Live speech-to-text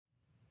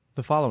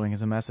The following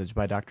is a message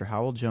by Dr.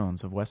 Howell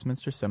Jones of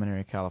Westminster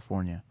Seminary,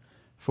 California.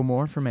 For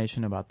more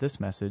information about this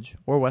message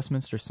or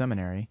Westminster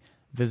Seminary,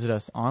 visit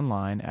us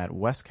online at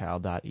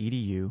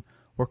westcal.edu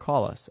or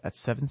call us at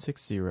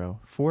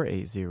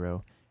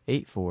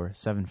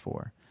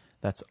 760-480-8474.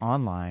 That's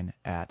online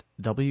at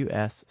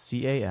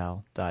wscal.edu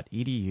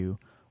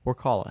or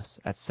call us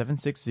at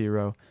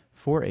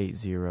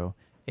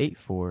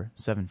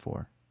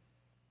 760-480-8474.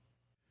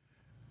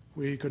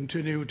 We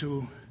continue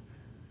to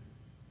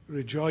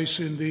rejoice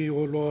in Thee,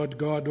 O Lord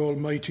God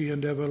Almighty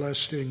and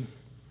everlasting,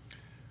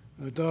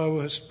 that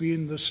Thou hast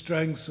been the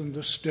strength and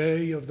the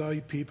stay of Thy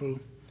people,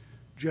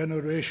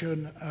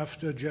 generation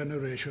after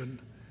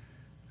generation.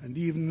 And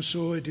even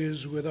so it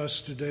is with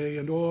us today,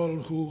 and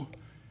all who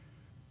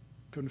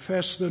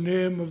confess the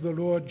name of the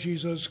Lord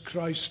Jesus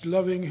Christ,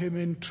 loving Him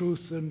in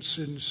truth and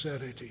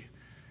sincerity.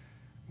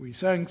 We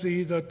thank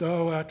Thee that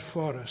Thou art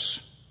for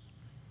us.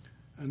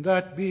 And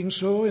that being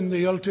so, in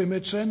the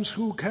ultimate sense,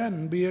 who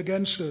can be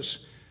against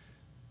us?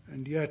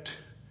 And yet,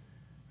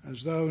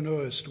 as Thou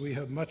knowest, we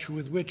have much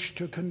with which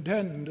to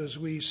contend as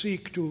we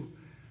seek to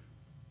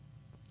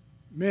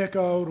make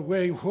our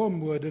way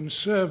homeward and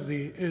serve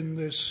Thee in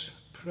this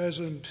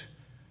present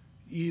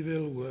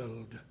evil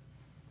world.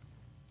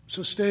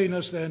 Sustain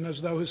us then,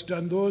 as Thou hast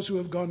done those who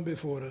have gone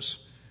before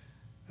us,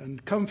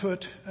 and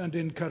comfort and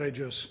encourage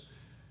us,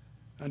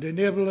 and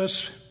enable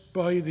us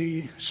by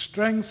the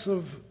strength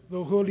of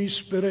the Holy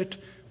Spirit,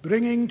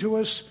 bringing to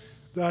us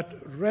that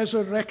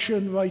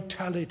resurrection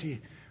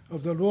vitality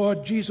of the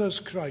Lord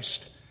Jesus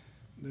Christ,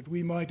 that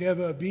we might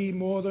ever be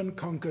more than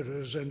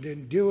conquerors and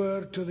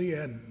endure to the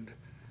end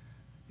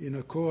in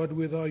accord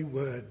with Thy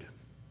word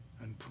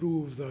and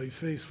prove Thy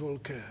faithful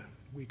care.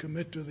 We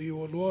commit to Thee,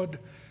 O Lord,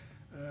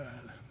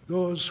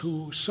 those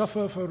who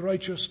suffer for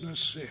righteousness'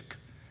 sake,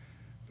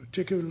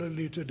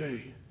 particularly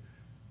today.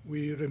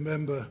 We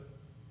remember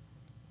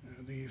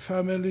the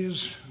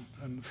families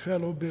and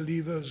fellow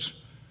believers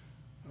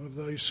of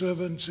Thy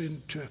servants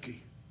in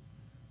Turkey,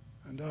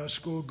 and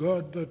ask, O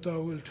God, that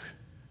Thou wilt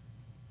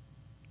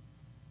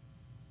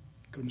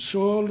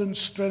console and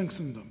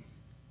strengthen them,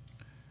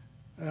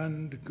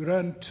 and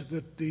grant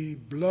that the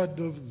blood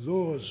of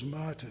those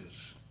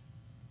martyrs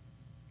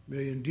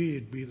may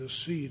indeed be the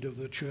seed of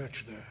the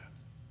church there.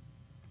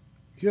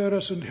 Hear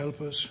us and help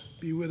us.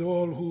 Be with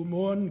all who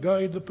mourn,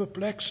 guide the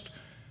perplexed,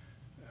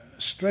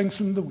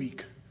 strengthen the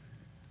weak,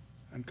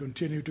 and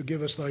continue to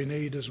give us Thine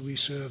aid as we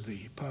serve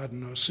Thee.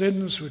 Pardon our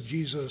sins for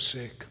Jesus'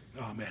 sake.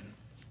 Amen.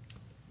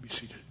 Be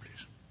seated,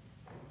 please.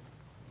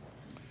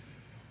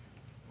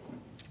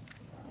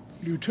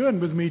 You turn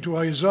with me to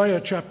Isaiah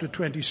chapter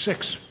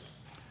 26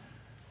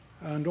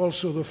 and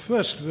also the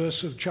first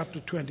verse of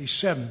chapter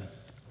 27.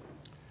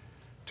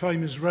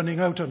 Time is running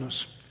out on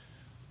us,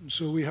 and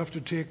so we have to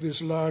take this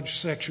large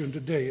section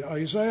today.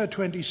 Isaiah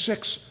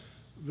 26,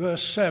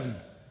 verse 7.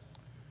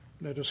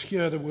 Let us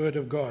hear the word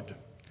of God.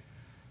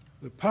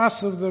 The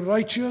path of the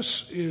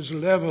righteous is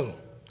level.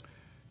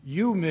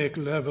 You make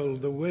level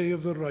the way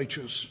of the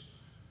righteous.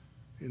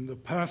 In the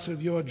path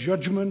of your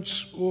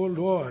judgments, O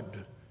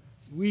Lord,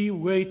 we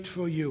wait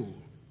for you.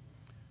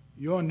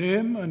 Your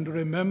name and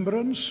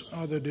remembrance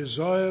are the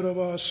desire of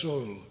our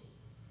soul.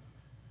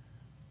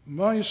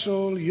 My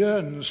soul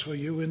yearns for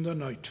you in the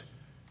night.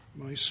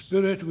 My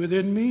spirit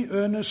within me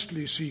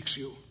earnestly seeks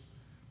you.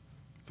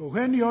 For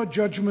when your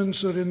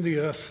judgments are in the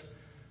earth,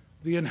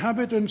 the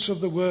inhabitants of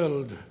the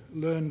world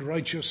learn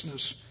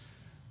righteousness.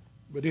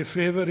 But if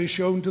favor is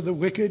shown to the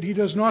wicked, he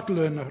does not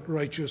learn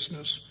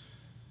righteousness.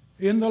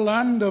 In the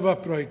land of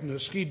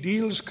uprightness he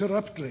deals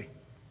corruptly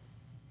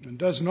and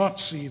does not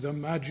see the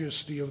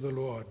majesty of the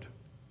Lord.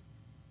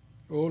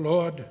 O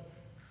Lord,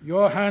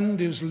 your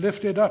hand is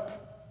lifted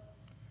up,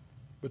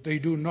 but they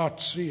do not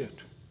see it.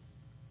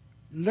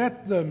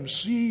 Let them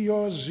see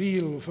your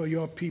zeal for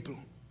your people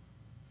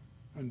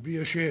and be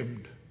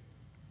ashamed.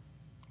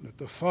 Let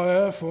the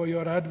fire for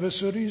your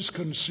adversaries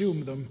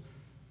consume them.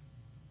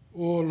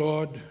 O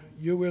Lord,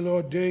 you will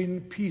ordain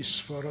peace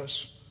for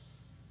us.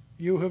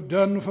 You have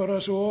done for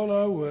us all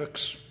our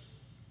works.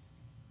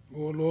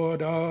 O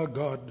Lord our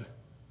God,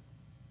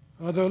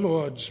 other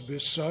lords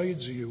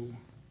besides you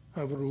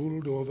have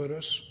ruled over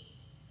us,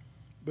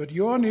 but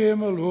your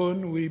name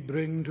alone we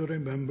bring to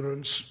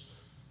remembrance.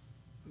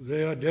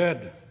 They are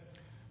dead.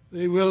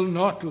 They will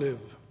not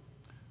live.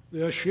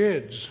 They are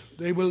shades.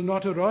 They will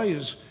not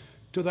arise.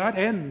 To that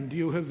end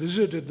you have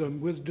visited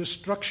them with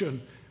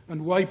destruction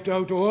and wiped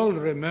out all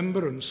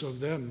remembrance of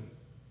them.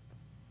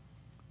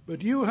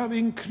 But you have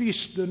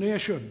increased the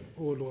nation,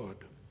 O Lord.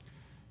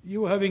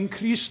 You have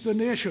increased the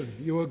nation.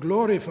 You are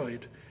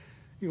glorified.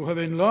 You have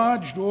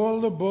enlarged all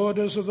the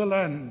borders of the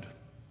land.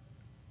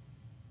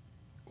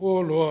 O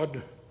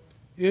Lord,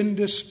 in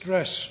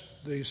distress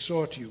they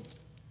sought you.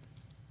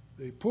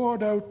 They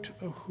poured out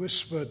a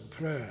whispered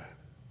prayer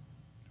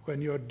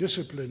when your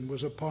discipline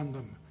was upon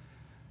them.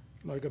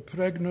 Like a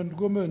pregnant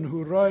woman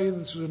who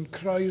writhes and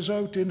cries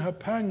out in her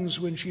pangs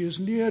when she is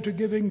near to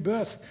giving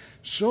birth,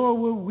 so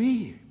were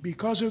we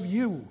because of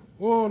you,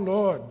 O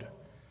Lord.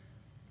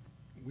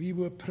 We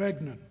were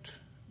pregnant,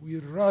 we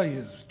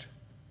writhed,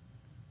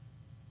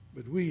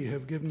 but we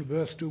have given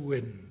birth to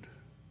wind.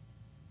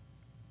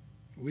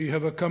 We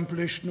have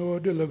accomplished no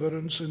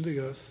deliverance in the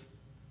earth,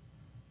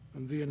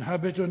 and the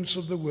inhabitants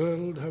of the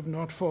world have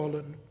not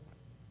fallen.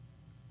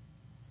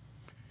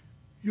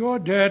 Your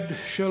dead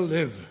shall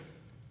live,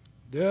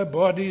 their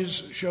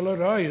bodies shall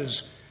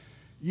arise.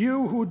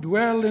 You who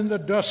dwell in the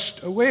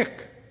dust,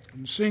 awake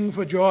and sing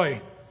for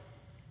joy.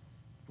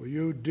 For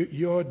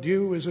your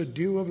dew is a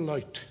dew of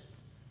light,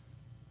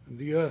 and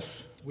the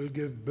earth will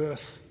give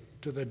birth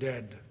to the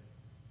dead.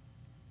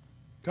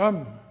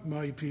 Come,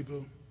 my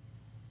people,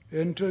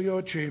 enter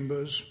your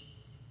chambers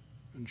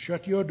and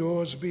shut your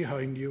doors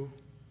behind you.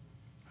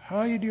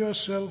 Hide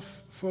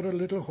yourself for a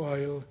little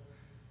while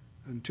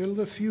until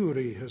the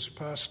fury has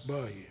passed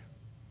by.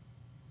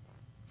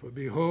 For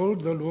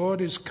behold, the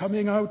Lord is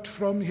coming out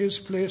from his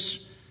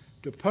place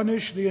to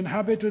punish the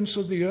inhabitants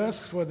of the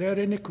earth for their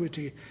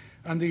iniquity,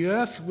 and the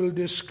earth will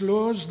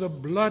disclose the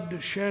blood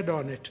shed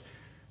on it,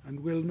 and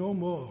will no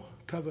more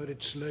cover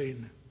its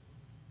slain.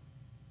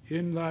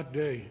 In that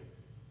day,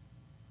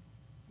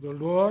 the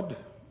Lord,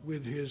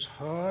 with his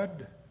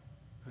hard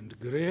and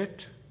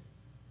great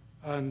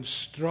and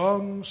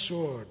strong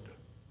sword,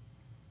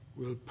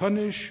 will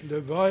punish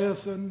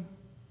Leviathan,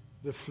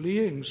 the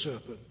fleeing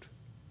serpent,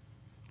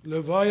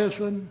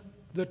 Leviathan,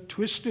 the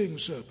twisting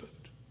serpent,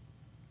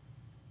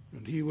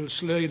 and he will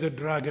slay the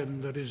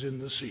dragon that is in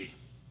the sea.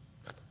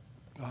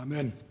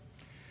 Amen.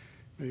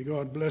 May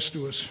God bless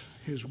to us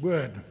his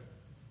word.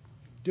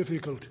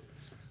 Difficult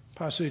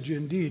passage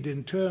indeed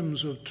in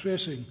terms of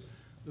tracing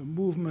the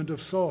movement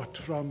of thought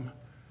from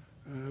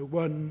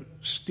one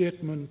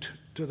statement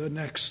to the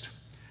next.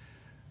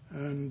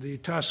 And the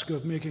task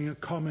of making a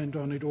comment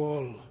on it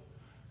all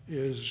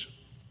is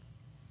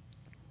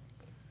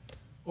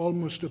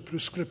almost a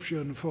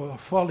prescription for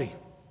folly,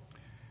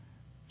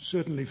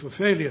 certainly for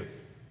failure.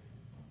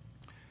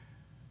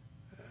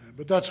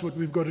 But that's what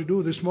we've got to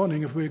do this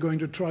morning if we're going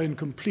to try and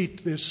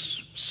complete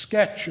this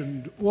sketch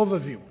and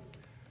overview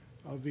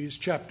of these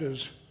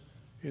chapters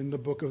in the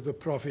book of the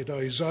prophet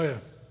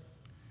Isaiah.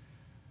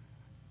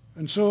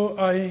 And so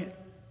I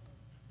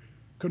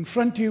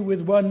confront you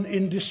with one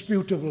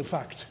indisputable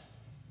fact,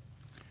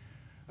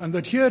 and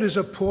that here is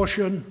a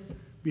portion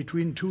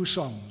between two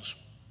songs.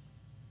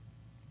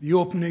 The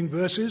opening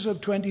verses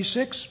of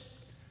 26,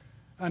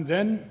 and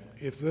then,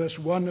 if verse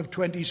 1 of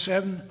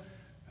 27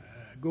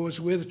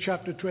 goes with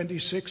chapter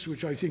 26,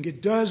 which I think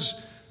it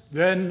does,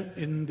 then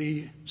in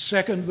the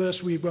second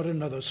verse we've got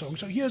another song.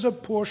 So here's a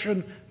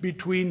portion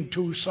between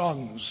two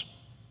songs.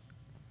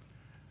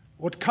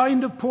 What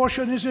kind of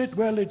portion is it?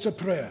 Well, it's a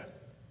prayer.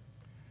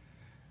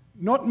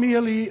 Not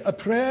merely a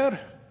prayer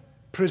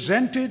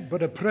presented,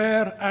 but a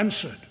prayer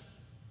answered.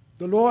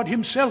 The Lord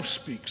himself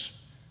speaks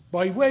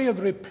by way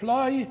of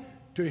reply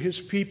to his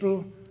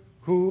people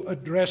who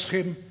address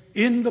him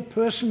in the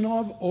person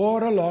of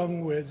or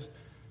along with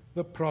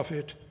the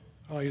prophet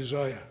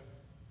Isaiah.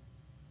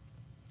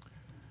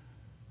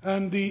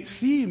 And the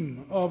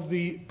theme of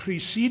the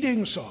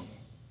preceding song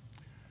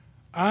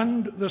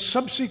and the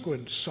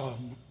subsequent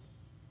song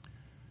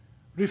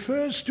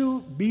refers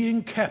to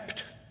being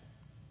kept,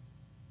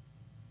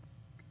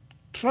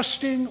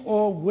 trusting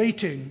or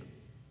waiting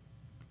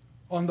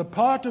on the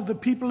part of the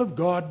people of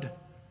God,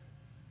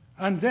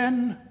 and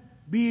then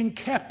being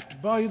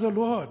kept by the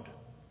Lord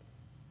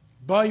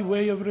by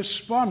way of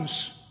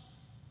response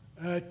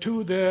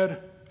to their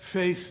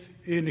faith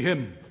in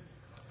him.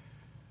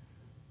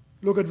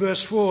 Look at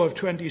verse 4 of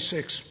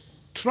 26.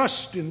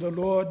 Trust in the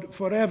Lord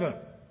forever.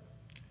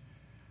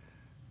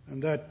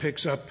 And that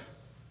picks up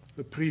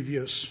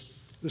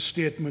the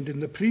statement in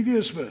the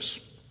previous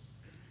verse.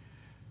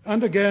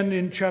 And again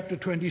in chapter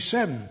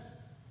 27,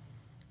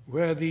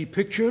 where the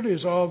picture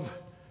is of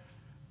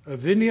a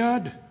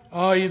vineyard,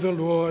 I, the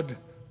Lord,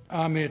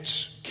 am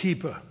its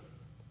keeper.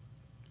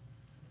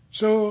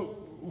 So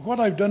what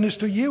I've done is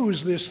to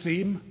use this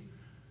theme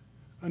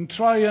and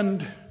try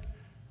and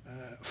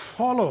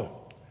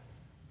follow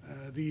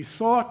the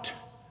thought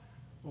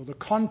or the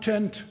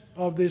content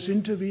of this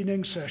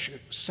intervening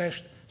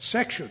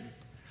section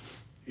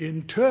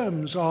in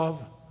terms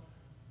of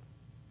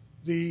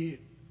the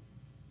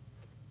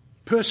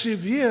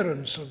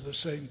perseverance of the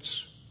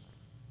saints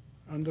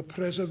and the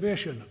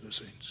preservation of the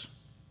saints.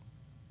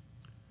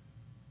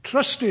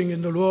 Trusting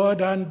in the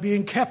Lord and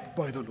being kept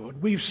by the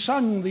Lord. We've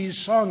sung these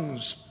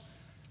songs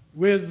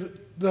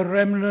with the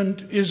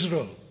remnant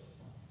Israel.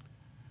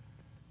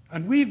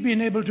 And we've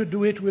been able to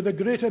do it with a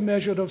greater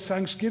measure of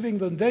thanksgiving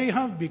than they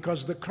have,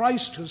 because the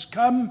Christ has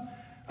come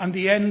and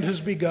the end has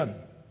begun.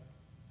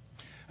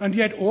 And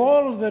yet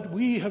all that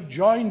we have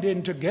joined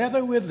in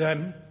together with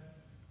them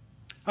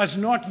has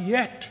not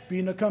yet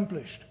been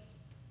accomplished.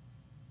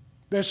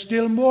 There's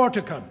still more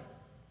to come,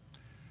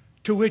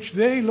 to which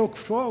they look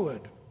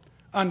forward,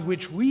 and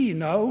which we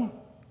now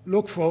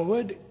look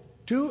forward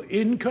to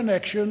in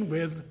connection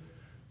with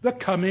the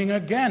coming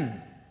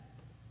again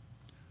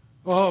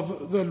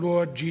of the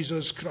Lord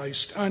Jesus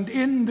Christ. And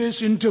in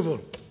this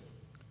interval,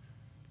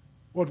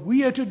 what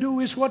we are to do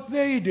is what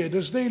they did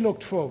as they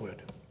looked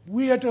forward.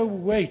 We are to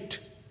wait,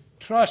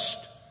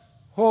 trust,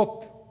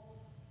 hope,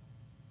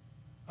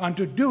 and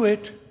to do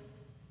it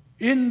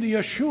in the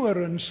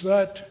assurance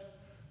that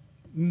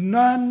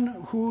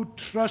none who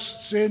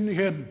trusts in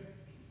him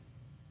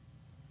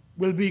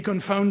will be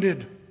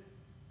confounded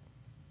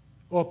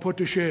or put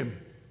to shame.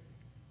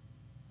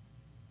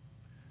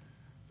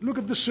 Look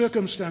at the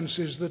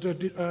circumstances that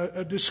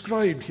are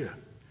described here.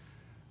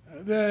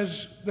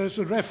 There's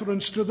a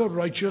reference to the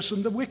righteous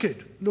and the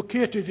wicked,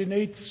 located in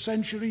 8th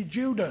century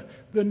Judah,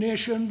 the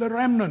nation, the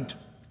remnant.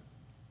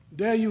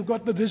 There you've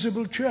got the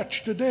visible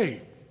church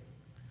today.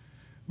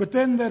 But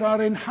then there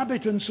are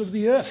inhabitants of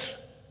the earth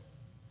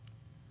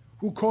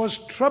who cause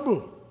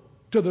trouble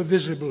to the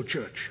visible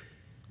church,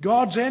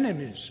 God's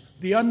enemies,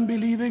 the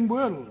unbelieving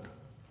world.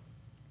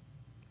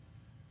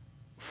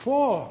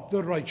 For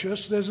the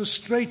righteous, there's a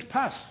straight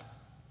path.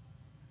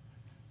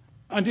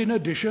 And in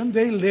addition,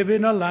 they live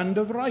in a land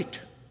of right.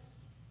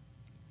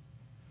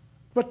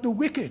 But the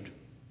wicked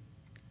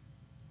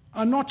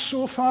are not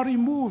so far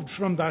removed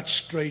from that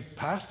straight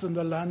path and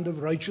the land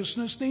of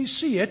righteousness. They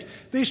see it.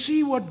 They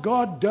see what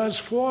God does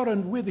for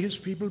and with his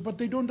people, but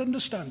they don't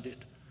understand it.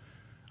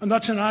 And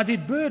that's an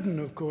added burden,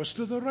 of course,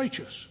 to the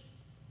righteous.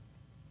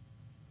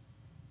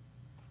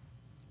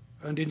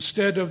 And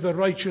instead of the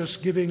righteous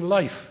giving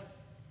life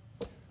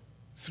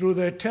through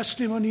their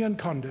testimony and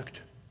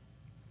conduct,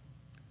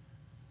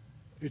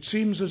 it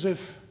seems as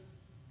if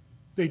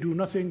they do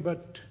nothing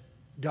but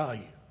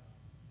die.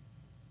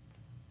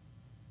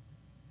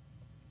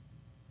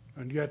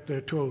 And yet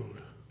they're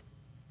told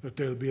that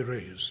they'll be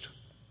raised.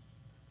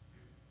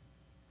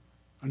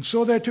 And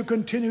so they're to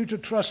continue to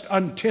trust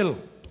until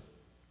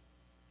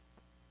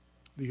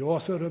the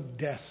author of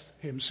death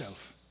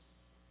himself,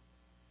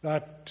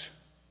 that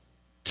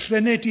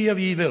trinity of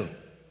evil,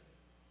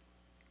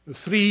 the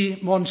three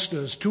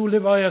monsters, 2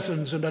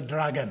 leviathans and a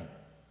dragon,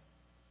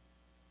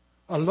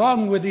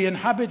 along with the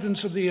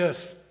inhabitants of the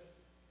earth,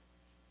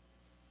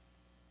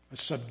 are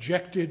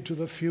subjected to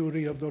the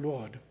fury of the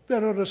Lord.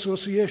 There are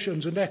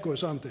associations and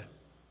echoes, aren't there,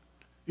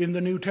 in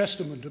the New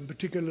Testament, and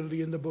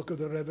particularly in the book of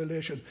the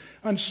Revelation.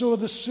 And so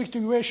the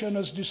situation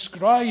as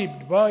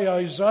described by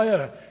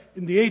Isaiah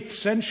in the 8th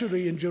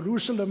century in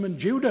Jerusalem and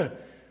Judah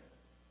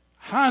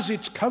has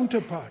its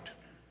counterpart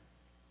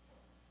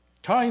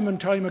time and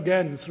time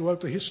again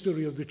throughout the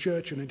history of the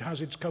church, and it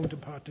has its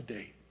counterpart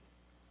today.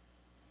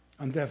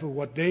 And therefore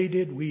what they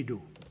did, we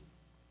do.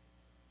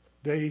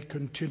 They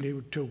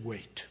continued to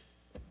wait,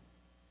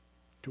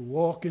 to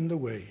walk in the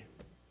way,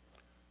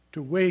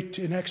 to wait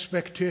in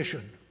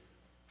expectation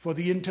for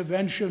the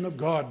intervention of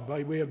God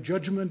by way of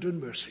judgment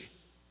and mercy,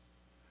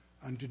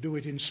 and to do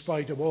it in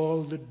spite of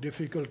all the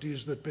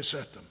difficulties that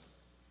beset them.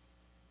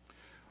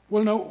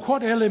 Well, now,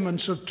 what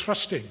elements of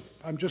trusting?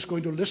 I'm just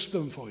going to list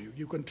them for you.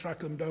 You can track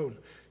them down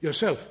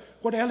yourself.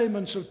 What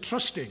elements of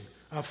trusting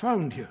are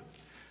found here?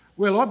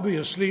 Well,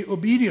 obviously,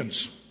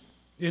 obedience.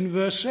 In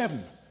verse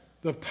 7,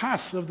 the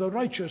path of the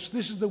righteous,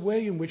 this is the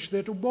way in which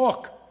they're to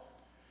walk.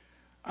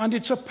 And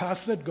it's a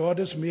path that God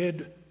has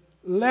made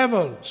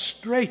level,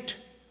 straight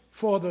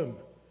for them,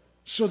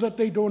 so that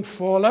they don't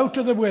fall out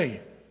of the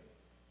way.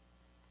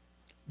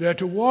 They're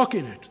to walk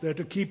in it. They're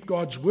to keep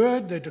God's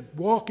word. They're to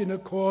walk in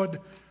accord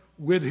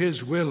with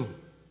his will.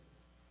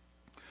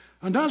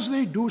 And as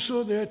they do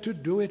so, they're to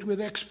do it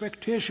with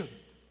expectation.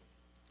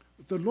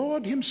 The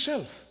Lord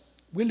himself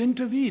will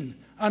intervene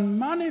and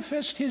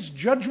manifest his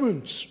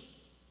judgments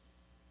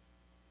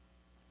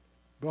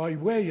by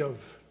way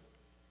of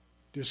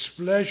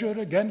displeasure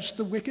against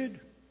the wicked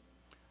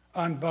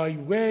and by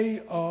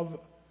way of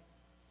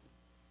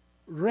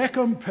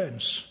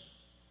recompense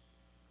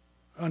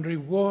and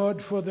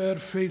reward for their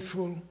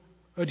faithful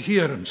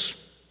adherence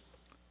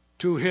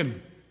to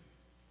him.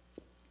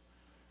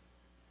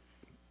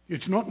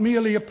 It's not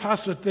merely a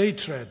path that they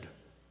tread,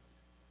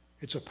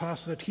 it's a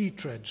path that he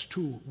treads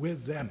too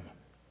with them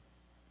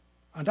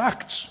and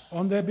acts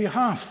on their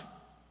behalf,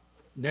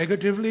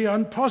 negatively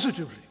and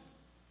positively.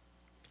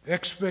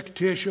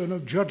 Expectation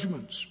of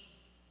judgments.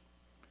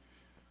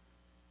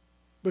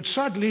 But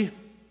sadly,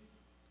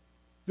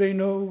 they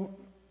know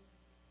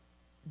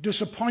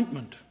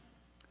disappointment,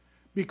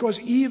 because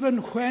even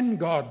when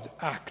God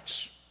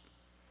acts,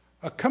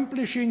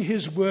 accomplishing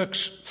his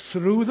works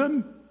through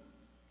them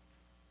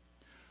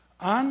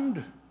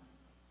and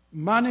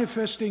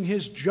manifesting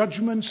his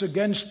judgments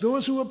against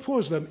those who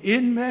oppose them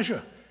in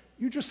measure.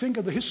 You just think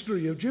of the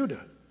history of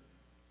Judah.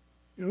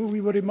 You know,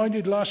 we were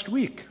reminded last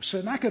week,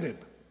 Sennacherib,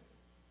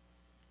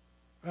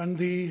 and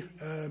the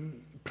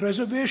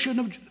preservation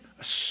of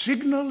a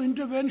signal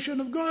intervention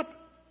of God.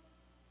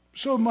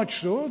 So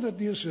much so that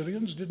the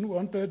Assyrians didn't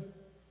want their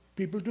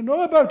people to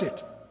know about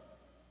it.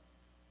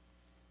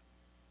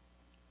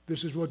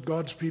 This is what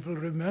God's people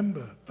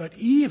remember. But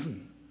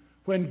even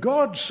when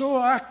God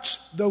so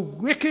acts, the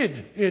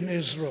wicked in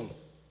Israel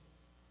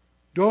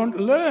don't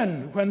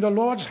learn when the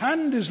Lord's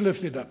hand is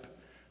lifted up.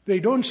 They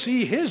don't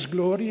see his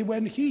glory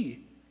when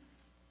he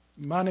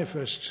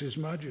manifests his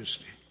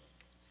majesty.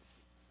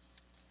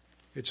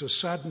 It's a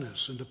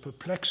sadness and a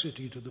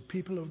perplexity to the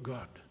people of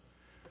God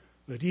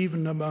that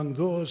even among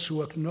those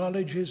who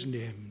acknowledge his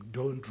name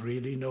don't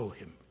really know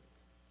him.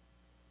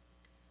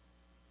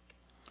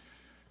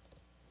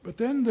 But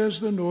then there's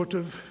the note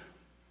of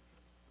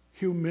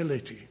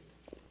humility.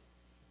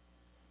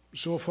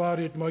 So far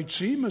it might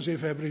seem as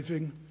if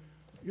everything,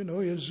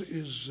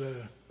 is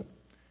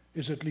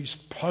at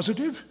least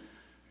positive.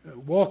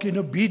 Walk in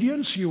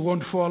obedience, you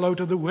won't fall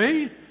out of the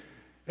way.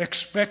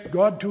 Expect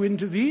God to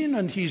intervene,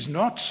 and he's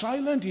not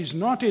silent, he's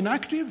not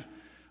inactive.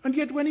 And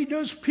yet when he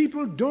does,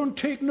 people don't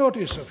take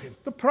notice of him.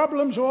 The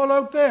problem's all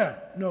out there.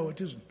 No,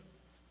 it isn't.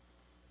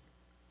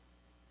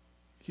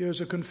 Here's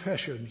a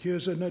confession,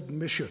 here's an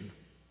admission.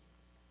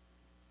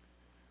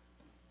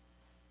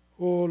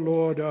 O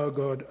Lord our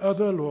God,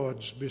 other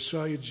lords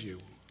besides you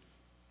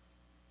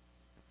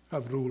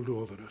have ruled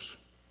over us.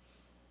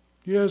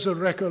 Here's a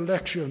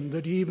recollection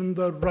that even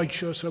the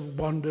righteous have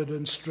wandered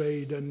and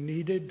strayed and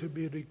needed to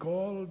be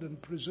recalled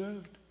and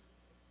preserved.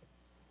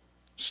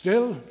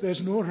 Still,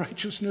 there's no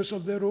righteousness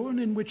of their own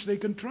in which they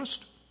can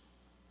trust.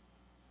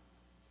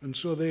 And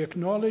so they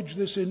acknowledge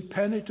this in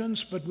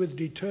penitence, but with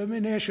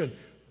determination.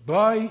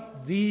 By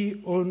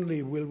thee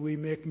only will we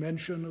make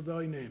mention of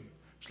thy name.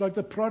 It's like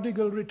the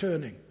prodigal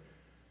returning,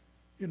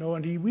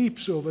 and he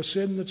weeps over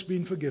sin that's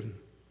been forgiven.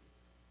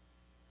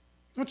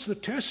 That's the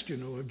test,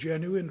 of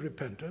genuine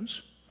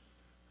repentance.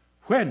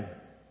 When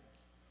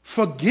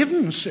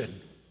forgiven sin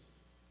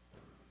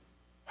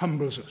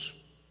humbles us.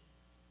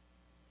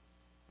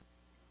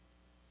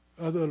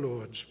 Other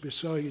lords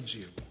besides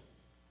you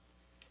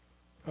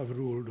have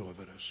ruled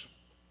over us,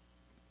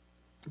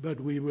 but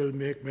we will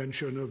make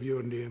mention of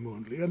your name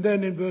only. And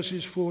then in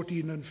verses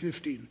 14 and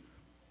 15,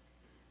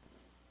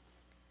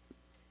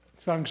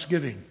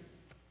 thanksgiving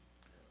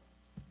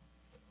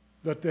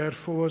that their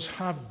foes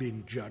have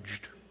been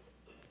judged,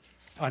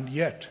 and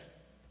yet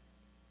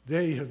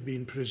they have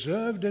been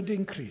preserved and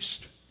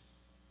increased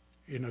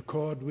in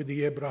accord with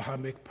the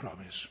Abrahamic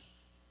promise.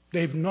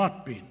 They've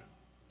not been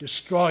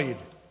destroyed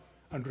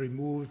and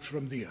removed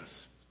from the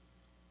earth.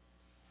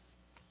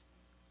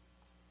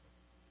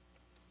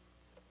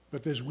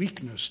 But there's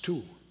weakness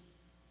too,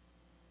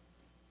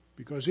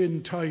 because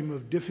in time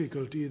of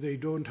difficulty they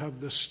don't have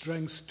the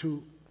strength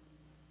to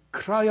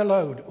cry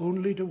aloud,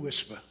 only to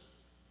whisper.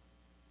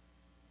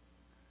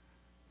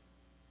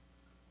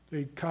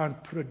 They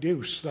can't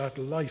produce that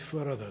life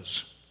for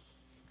others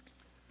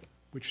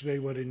which they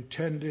were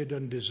intended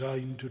and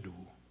designed to do.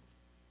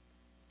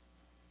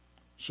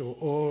 So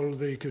all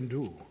they can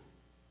do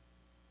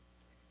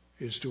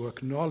is to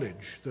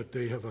acknowledge that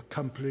they have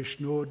accomplished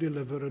no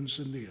deliverance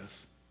in the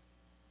earth.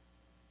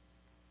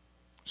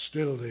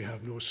 Still, they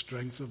have no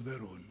strength of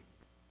their own.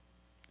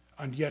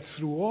 And yet,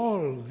 through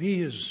all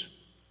these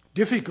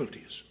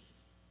difficulties,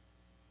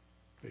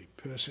 they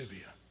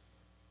persevere.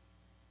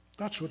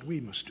 That's what we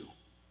must do.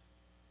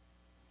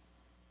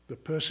 The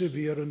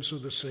perseverance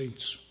of the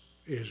saints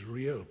is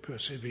real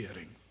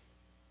persevering.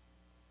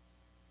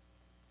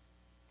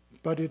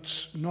 But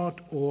it's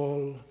not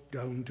all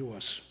down to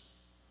us,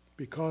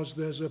 because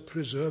there's a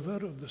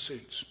preserver of the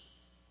saints.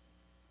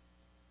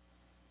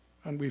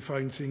 And we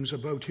find things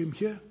about him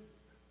here.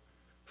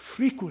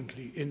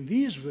 Frequently in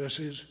these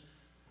verses,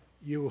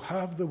 you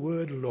have the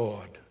word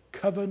Lord,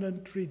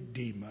 covenant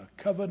redeemer,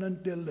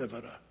 covenant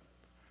deliverer,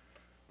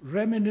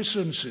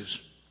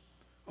 reminiscences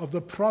of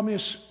the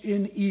promise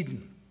in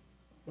Eden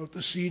about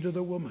the seed of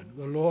the woman,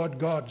 the Lord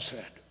God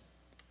said.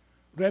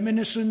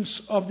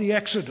 Reminiscence of the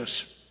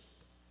Exodus,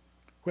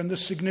 when the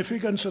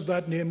significance of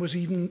that name was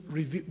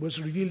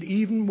revealed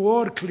even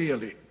more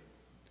clearly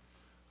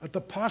at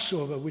the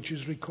Passover, which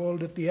is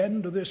recalled at the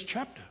end of this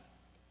chapter.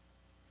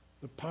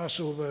 The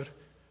Passover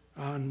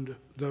and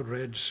the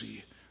Red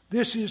Sea.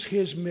 This is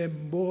his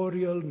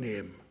memorial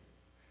name.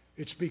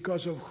 It's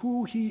because of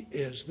who he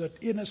is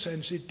that, in a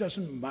sense, it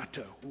doesn't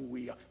matter who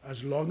we are,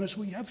 as long as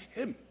we have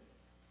him.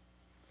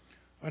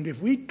 And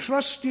if we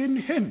trust in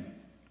him,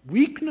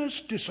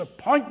 weakness,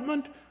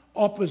 disappointment,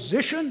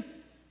 opposition,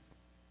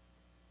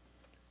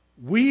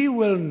 we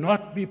will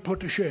not be put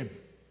to shame.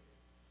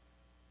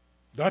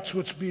 That's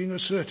what's being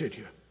asserted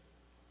here.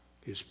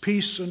 His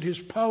peace and his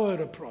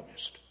power are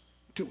promised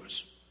to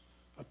us.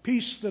 A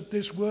peace that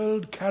this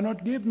world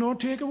cannot give nor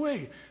take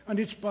away. And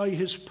it's by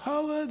his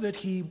power that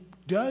he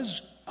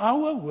does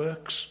our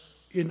works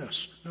in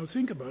us. Now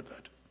think about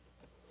that.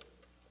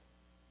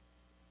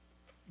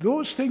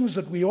 Those things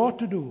that we ought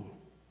to do,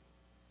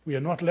 we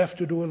are not left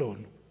to do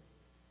alone.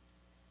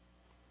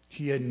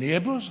 He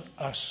enables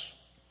us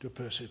to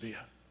persevere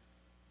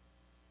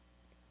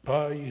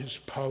by his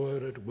power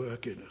at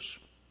work in us.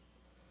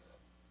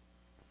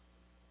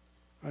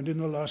 And in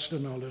the last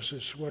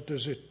analysis, what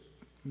does it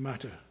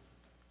matter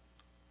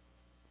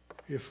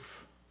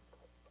if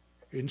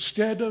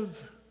instead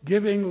of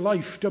giving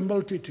life to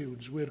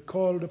multitudes, we're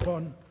called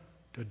upon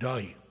to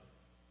die?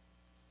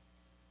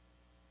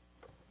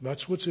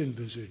 That's what's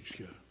envisaged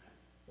here.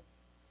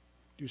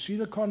 Do you see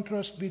the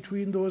contrast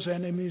between those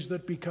enemies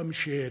that become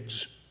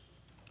shades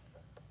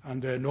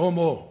and they're no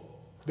more?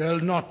 They'll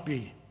not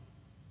be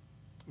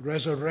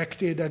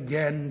resurrected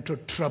again to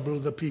trouble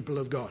the people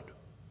of God.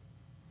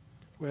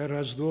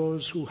 whereas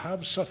those who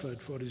have suffered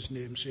for his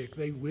name's sake,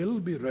 they will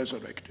be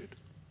resurrected.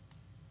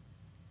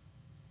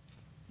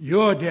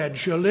 Your dead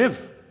shall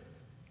live,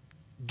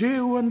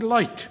 dew and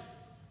light,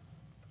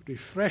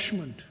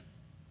 refreshment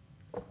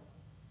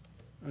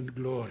and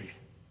glory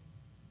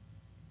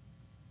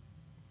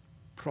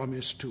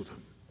promised to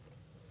them.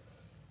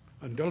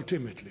 And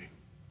ultimately,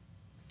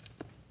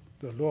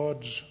 the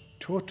Lord's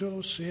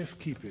total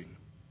safekeeping.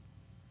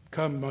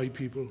 Come, my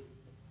people,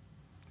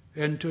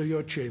 enter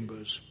your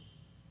chambers,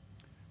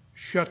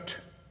 shut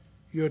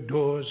your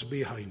doors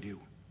behind you.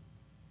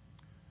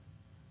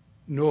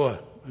 Noah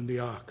and the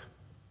ark,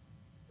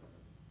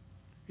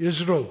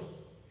 Israel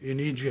in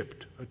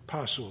Egypt at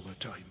Passover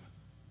time,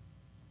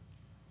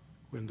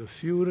 when the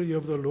fury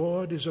of the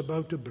Lord is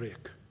about to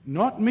break,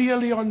 not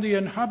merely on the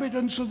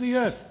inhabitants of the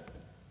earth,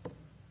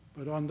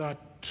 but on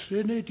that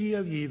trinity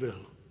of evil,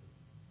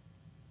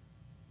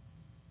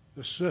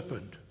 the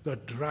serpent, the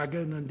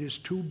dragon, and his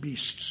two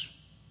beasts,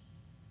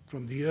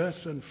 from the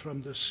earth and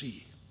from the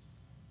sea.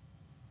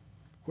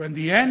 When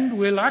the end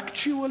will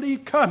actually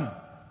come,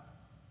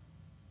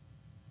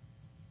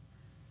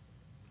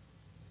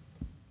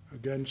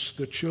 against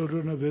the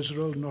children of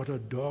Israel, not a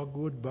dog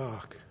would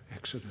bark,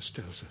 Exodus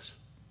tells us.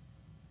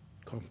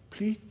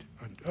 Complete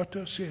and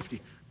utter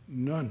safety.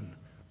 None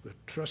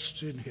that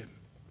trusts in him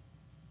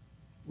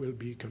will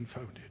be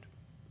confounded.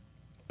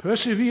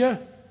 Persevere,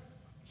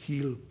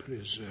 he'll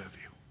preserve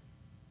you,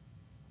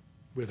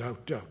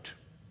 without doubt,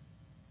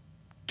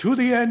 to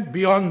the end,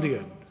 beyond the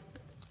end,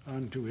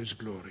 and to his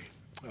glory.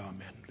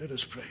 Amen. Let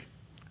us pray.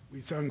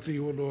 We thank thee,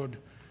 O Lord,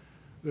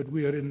 that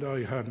we are in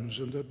thy hands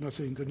and that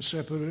nothing can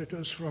separate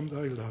us from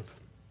thy love.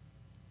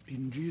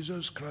 In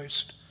Jesus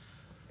Christ,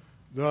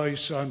 thy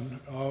Son,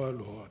 our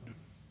Lord.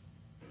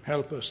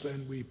 Help us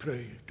then, we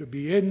pray, to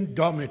be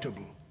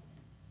indomitable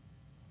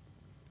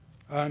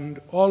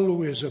and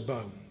always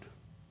abound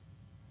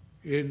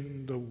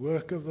in the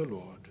work of the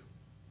Lord,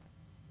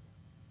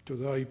 to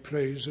thy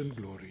praise and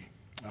glory.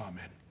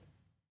 Amen.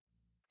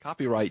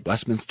 Copyright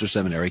Westminster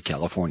Seminary,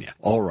 California.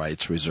 All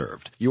rights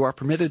reserved. You are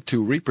permitted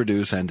to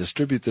reproduce and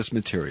distribute this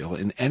material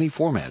in any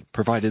format,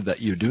 provided that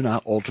you do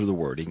not alter the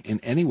wording in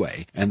any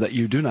way and that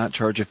you do not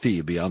charge a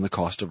fee beyond the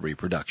cost of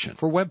reproduction.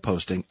 For web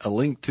posting, a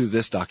link to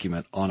this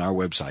document on our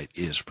website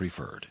is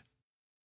preferred.